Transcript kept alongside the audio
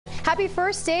Happy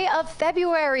first day of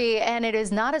February, and it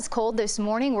is not as cold this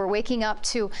morning. We're waking up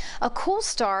to a cool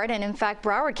start, and in fact,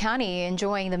 Broward County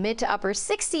enjoying the mid to upper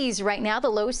 60s right now, the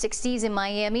low 60s in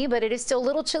Miami, but it is still a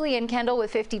little chilly in Kendall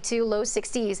with 52, low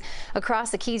 60s across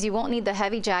the Keys. You won't need the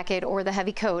heavy jacket or the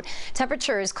heavy coat.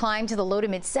 Temperatures climb to the low to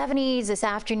mid 70s. This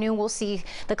afternoon, we'll see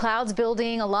the clouds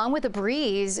building along with a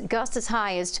breeze, gusts as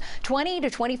high as 20 to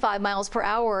 25 miles per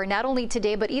hour. Not only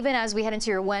today, but even as we head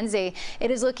into your Wednesday, it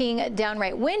is looking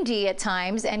downright windy at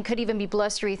times and could even be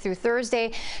blustery through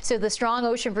Thursday. So the strong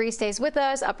ocean breeze stays with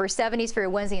us. Upper 70s for your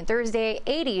Wednesday and Thursday,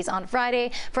 80s on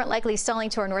Friday. Front likely stalling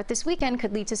to our north this weekend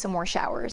could lead to some more showers.